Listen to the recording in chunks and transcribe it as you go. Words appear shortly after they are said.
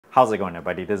How's it going,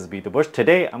 everybody? This is BeatTheBush.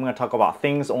 Today, I'm going to talk about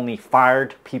things only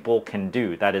fired people can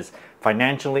do. That is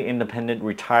financially independent,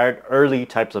 retired early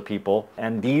types of people.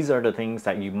 And these are the things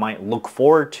that you might look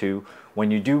forward to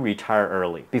when you do retire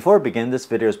early. Before I begin, this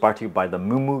video is brought to you by the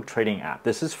Moomoo trading app.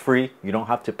 This is free. You don't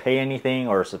have to pay anything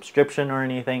or a subscription or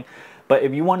anything. But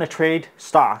if you want to trade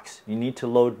stocks, you need to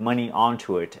load money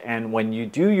onto it. And when you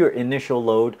do your initial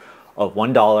load of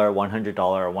 $1, $100,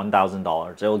 or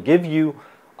 $1,000, it will give you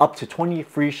up to 20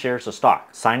 free shares of stock.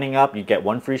 Signing up, you get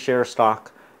 1 free share of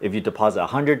stock. If you deposit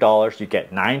 $100, you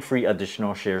get 9 free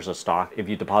additional shares of stock. If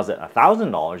you deposit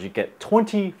 $1,000, you get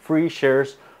 20 free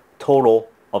shares total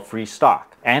of free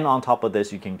stock. And on top of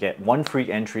this, you can get 1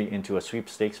 free entry into a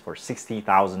sweepstakes for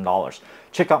 $60,000.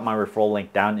 Check out my referral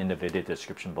link down in the video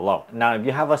description below. Now, if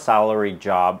you have a salary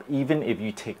job, even if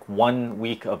you take 1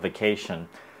 week of vacation,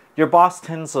 your boss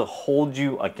tends to hold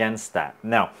you against that.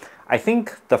 Now, I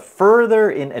think the further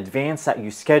in advance that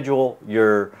you schedule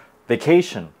your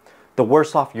vacation, the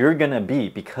worse off you're gonna be,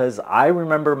 because I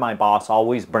remember my boss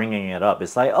always bringing it up.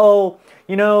 It's like, oh,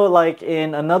 you know, like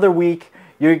in another week,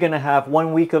 you're gonna have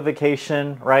 1 week of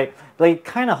vacation, right? They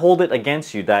kind of hold it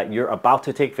against you that you're about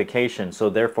to take vacation, so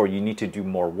therefore you need to do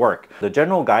more work. The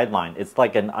general guideline, it's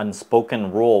like an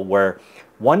unspoken rule where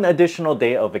 1 additional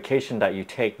day of vacation that you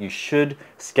take, you should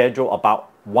schedule about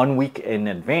 1 week in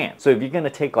advance. So if you're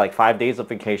gonna take like 5 days of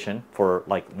vacation for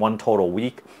like 1 total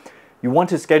week, you want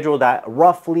to schedule that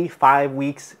roughly 5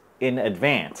 weeks in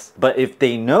advance. But if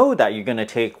they know that you're gonna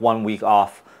take 1 week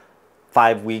off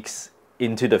 5 weeks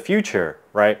into the future,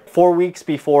 right? 4 weeks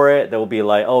before it, they'll be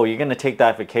like, oh, you're gonna take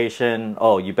that vacation.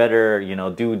 Oh, you better, you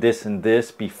know, do this and this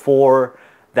before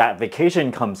that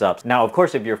vacation comes up. Now, of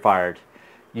course, if you're fired,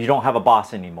 you don't have a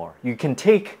boss anymore. You can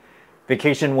take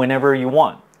vacation whenever you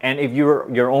want. And if you're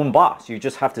your own boss, you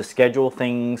just have to schedule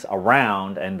things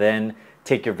around and then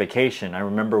take your vacation. I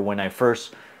remember when I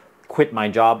first quit my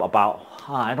job about,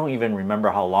 I don't even remember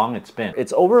how long it's been.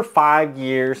 It's over 5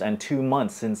 years and 2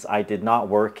 months since I did not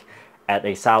work at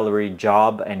a salaried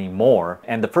job anymore.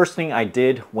 And the first thing I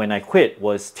did when I quit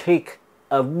was take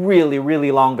a really,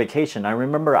 really long vacation. I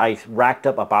remember I racked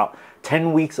up about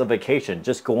 10 weeks of vacation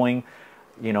just going,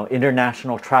 you know,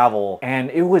 international travel.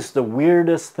 And it was the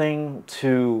weirdest thing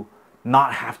to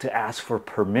not have to ask for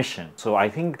permission. So I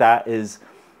think that is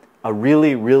a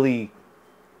really, really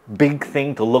big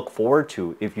thing to look forward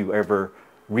to if you ever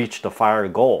reach the FIRE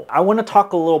goal. I want to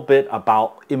talk a little bit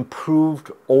about improved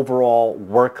overall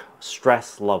work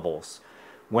stress levels.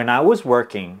 When I was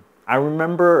working, I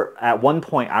remember at one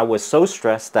point I was so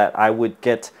stressed that I would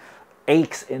get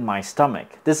aches in my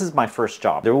stomach. This is my first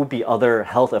job. There will be other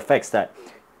health effects that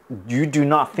you do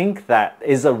not think that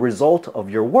is a result of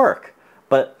your work,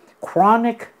 but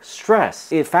chronic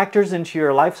stress, it factors into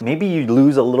your life. Maybe you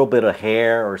lose a little bit of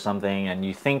hair or something and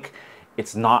you think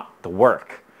it's not the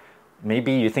work.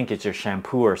 Maybe you think it's your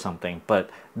shampoo or something, but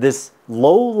this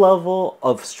low level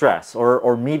of stress,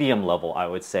 or medium level, I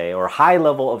would say, or high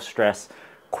level of stress,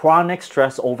 chronic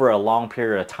stress over a long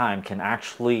period of time can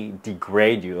actually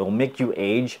degrade you. It'll make you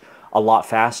age a lot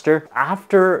faster.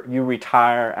 After you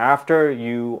retire, after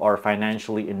you are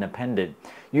financially independent,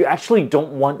 you actually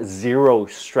don't want zero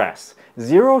stress.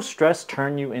 Zero stress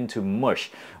turns you into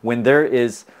mush. When there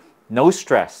is no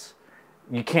stress,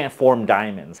 you can't form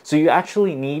diamonds. So you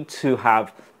actually need to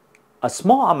have a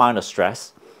small amount of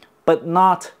stress, but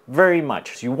not very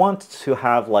much. You want to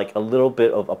have like a little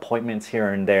bit of appointments here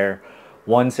and there,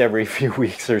 once every few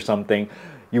weeks or something.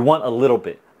 You want a little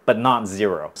bit, but not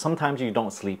zero. Sometimes you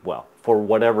don't sleep well for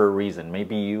whatever reason.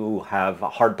 Maybe you have a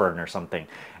heartburn or something,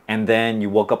 and then you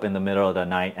woke up in the middle of the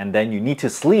night, and then you need to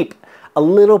sleep a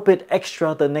little bit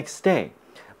extra the next day.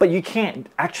 But you can't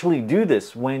actually do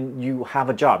this when you have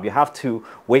a job. You have to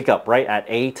wake up right at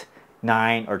 8,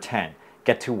 9, or 10.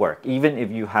 Get to work, even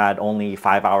if you had only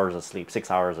 5 hours of sleep,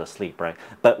 6 hours of sleep, right?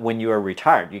 But when you are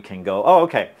retired, you can go, oh,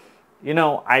 okay, you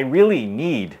know, I really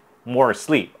need more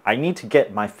sleep. I need to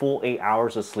get my full 8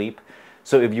 hours of sleep.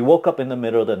 So if you woke up in the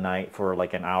middle of the night for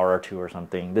like an hour or 2 or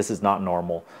something, this is not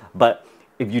normal. But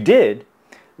if you did,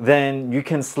 then you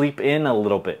can sleep in a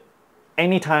little bit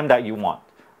anytime that you want.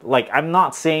 Like, I'm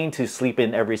not saying to sleep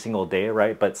in every single day,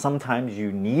 right? But sometimes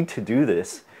you need to do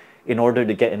this in order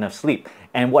to get enough sleep.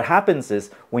 And what happens is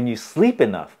when you sleep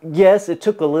enough, yes, it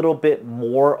took a little bit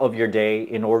more of your day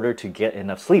in order to get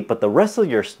enough sleep, but the rest of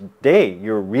your day,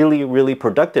 you're really, really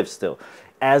productive still.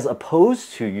 As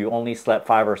opposed to you only slept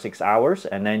 5 or 6 hours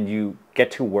and then you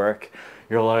get to work,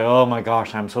 you're like, oh my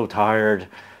gosh, I'm so tired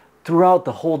throughout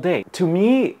the whole day. To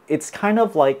me, it's kind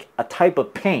of like a type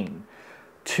of pain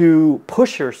to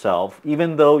push yourself,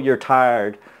 even though you're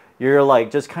tired, You're like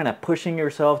just kind of pushing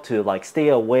yourself to like stay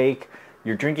awake.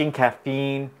 You're drinking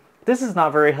caffeine. This is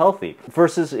not very healthy.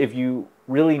 Versus if you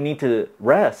really need to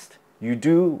rest, you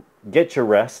do get your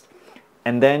rest,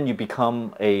 and then you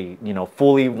become a, you know,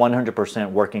 fully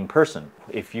 100% working person.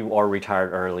 If you are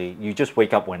retired early, you just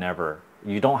wake up whenever.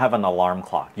 You don't have an alarm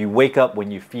clock. You wake up when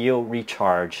you feel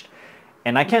recharged.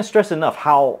 And I can't stress enough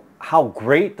how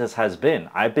great this has been.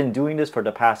 I've been doing this for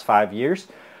the past 5 years.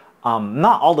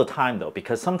 Not all the time though,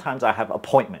 because sometimes I have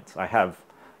appointments. I have,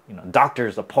 you know,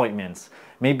 doctor's appointments.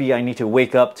 Maybe I need to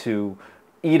wake up to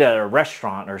eat at a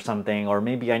restaurant or something, or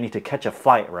maybe I need to catch a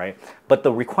flight, right? But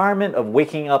the requirement of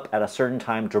waking up at a certain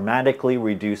time dramatically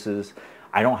reduces.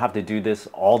 I don't have to do this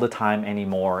all the time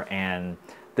anymore, and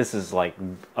this is like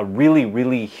a really,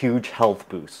 really huge health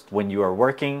boost when you are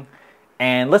working.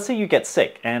 And let's say you get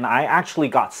sick, and I actually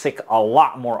got sick a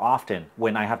lot more often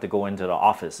when I have to go into the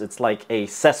office. It's like a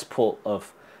cesspool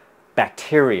of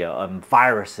bacteria and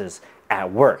viruses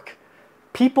at work.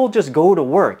 People just go to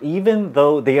work even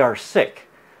though they are sick.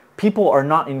 People are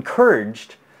not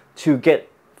encouraged to get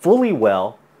fully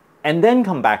well and then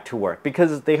come back to work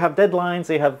because they have deadlines,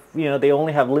 they have, you know, they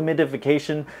only have limited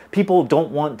vacation. People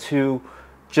don't want to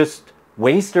just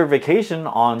waste their vacation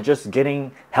on just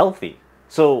getting healthy.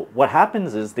 So what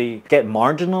happens is they get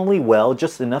marginally well,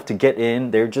 just enough to get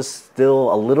in. They're just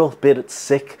still a little bit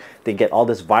sick. They get all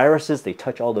these viruses. They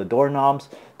touch all the doorknobs,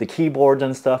 the keyboards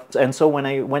and stuff. And so when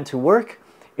I went to work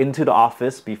into the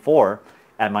office before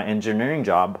at my engineering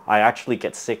job, I actually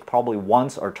get sick probably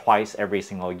once or twice every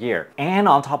single year. And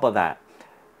on top of that,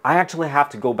 I actually have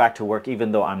to go back to work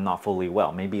even though I'm not fully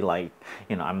well. Maybe like,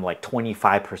 you know, I'm like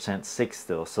 25% sick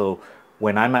still. So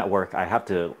when I'm at work, I have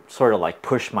to sort of like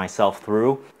push myself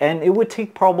through, and it would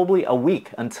take probably a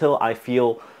week until I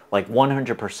feel like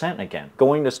 100% again.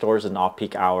 Going to stores in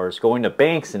off-peak hours, going to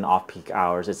banks in off-peak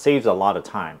hours, it saves a lot of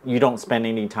time. You don't spend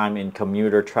any time in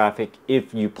commuter traffic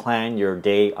if you plan your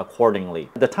day accordingly.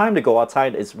 The time to go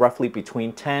outside is roughly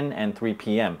between 10 and 3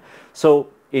 p.m. So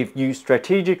if you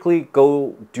strategically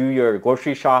go do your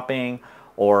grocery shopping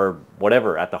or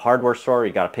whatever at the hardware store,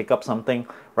 you got to pick up something,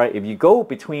 right? If you go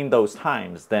between those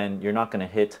times, then you're not going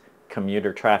to hit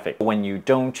commuter traffic. When you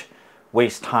don't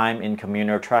waste time in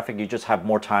commuter traffic, you just have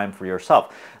more time for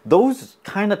yourself. Those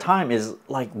kind of time is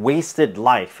like wasted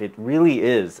life. It really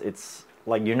is. It's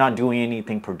like you're not doing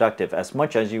anything productive. As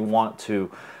much as you want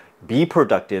to be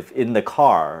productive in the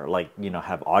car, like, you know,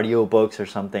 have audiobooks or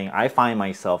something, I find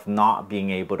myself not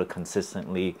being able to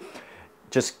consistently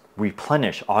just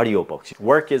replenish audiobooks.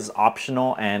 Work is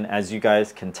optional, and as you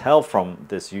guys can tell from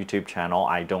this YouTube channel,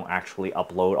 I don't actually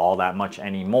upload all that much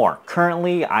anymore.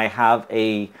 Currently, I have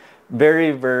a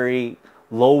very, very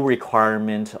low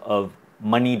requirement of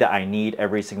money that I need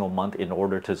every single month in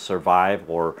order to survive,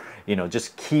 or, you know,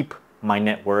 just keep my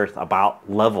net worth about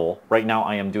level. Right now,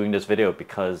 I am doing this video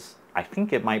because I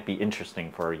think it might be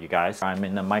interesting for you guys. I'm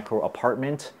in a micro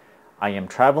apartment. I am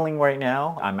traveling right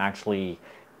now. I'm actually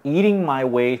eating my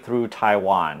way through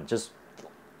Taiwan. Just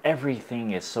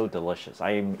everything is so delicious.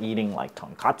 I am eating like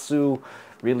tonkatsu,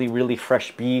 really, really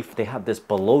fresh beef. They have this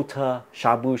bolota,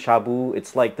 shabu shabu.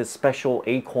 It's like this special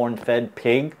acorn-fed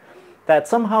pig that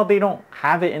somehow they don't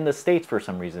have it in the States for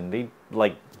some reason. They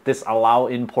like disallow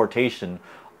importation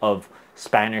of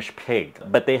Spanish pig.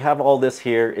 But they have all this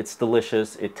here. It's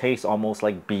delicious. It tastes almost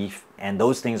like beef. And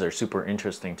those things are super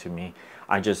interesting to me.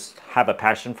 I just have a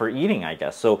passion for eating, I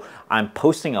guess. So I'm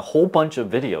posting a whole bunch of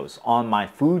videos on my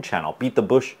food channel,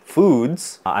 BeatTheBush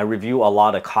Foods. I review a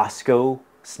lot of Costco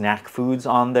snack foods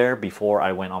on there before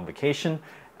I went on vacation.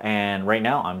 And right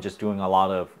now I'm just doing a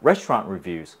lot of restaurant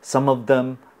reviews. Some of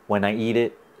them, when I eat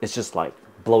it, it's just like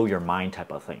blow your mind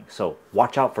type of thing. So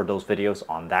watch out for those videos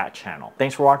on that channel.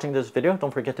 Thanks for watching this video.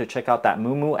 Don't forget to check out that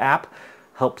Moo app.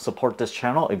 Help support this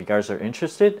channel if you guys are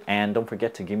interested. And don't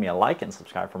forget to give me a like and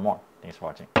subscribe for more. Thanks for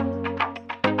watching.